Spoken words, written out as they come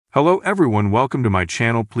Hello everyone, welcome to my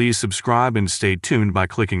channel. Please subscribe and stay tuned by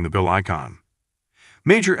clicking the bell icon.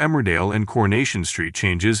 Major Emmerdale and Coronation Street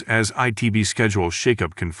changes as ITV schedule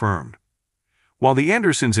shakeup confirmed. While the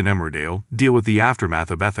Andersons in Emmerdale deal with the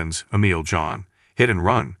aftermath of Ethan's, Emil John, hit and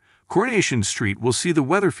run, Coronation Street will see the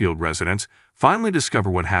Weatherfield residents finally discover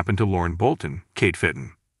what happened to Lauren Bolton, Kate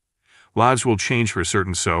Fitton. Lives will change for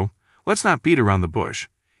certain, so let's not beat around the bush.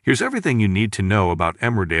 Here's everything you need to know about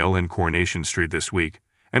Emmerdale and Coronation Street this week,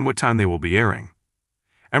 and what time they will be airing.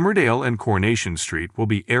 Emmerdale and Coronation Street will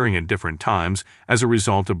be airing at different times as a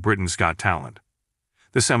result of Britain's Got Talent.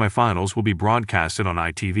 The semi-finals will be broadcasted on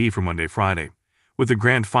ITV for Monday-Friday, with the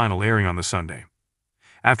grand final airing on the Sunday.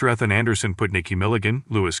 After Ethan Anderson put Nikki Milligan,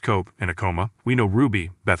 Lewis Cope, in a coma, we know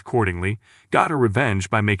Ruby, Beth Cordingley, got her revenge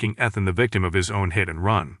by making Ethan the victim of his own hit and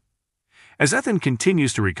run. As Ethan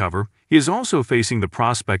continues to recover, he is also facing the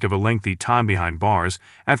prospect of a lengthy time behind bars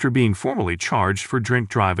after being formally charged for drink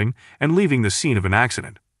driving and leaving the scene of an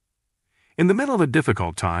accident. In the middle of a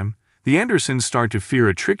difficult time, the Andersons start to fear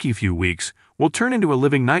a tricky few weeks will turn into a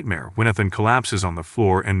living nightmare when Ethan collapses on the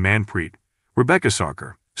floor and Manpreet, Rebecca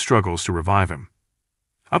Sarker, struggles to revive him.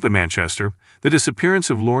 Up in Manchester, the disappearance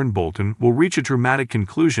of Lauren Bolton will reach a dramatic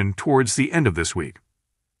conclusion towards the end of this week.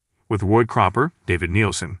 With Roy Cropper, David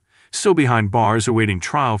Nielsen, still behind bars awaiting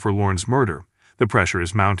trial for Lauren's murder, the pressure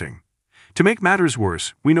is mounting. To make matters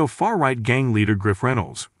worse, we know far-right gang leader Griff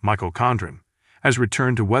Reynolds, Michael Condren, has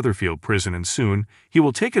returned to Weatherfield prison, and soon he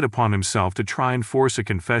will take it upon himself to try and force a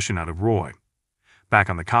confession out of Roy. Back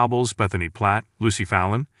on the cobbles, Bethany Platt, Lucy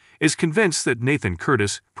Fallon, is convinced that Nathan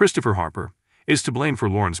Curtis, Christopher Harper, is to blame for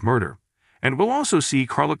Lauren's murder, and we'll also see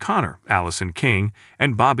Carla Connor, Allison King,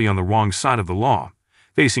 and Bobby on the wrong side of the law,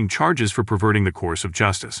 facing charges for perverting the course of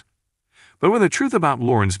justice. But when the truth about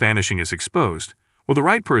Lauren's vanishing is exposed, will the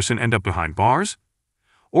right person end up behind bars?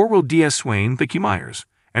 Or will D.S. Swain, Vicky Myers,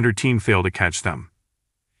 and her team fail to catch them?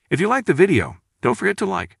 If you like the video, don't forget to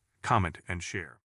like, comment, and share.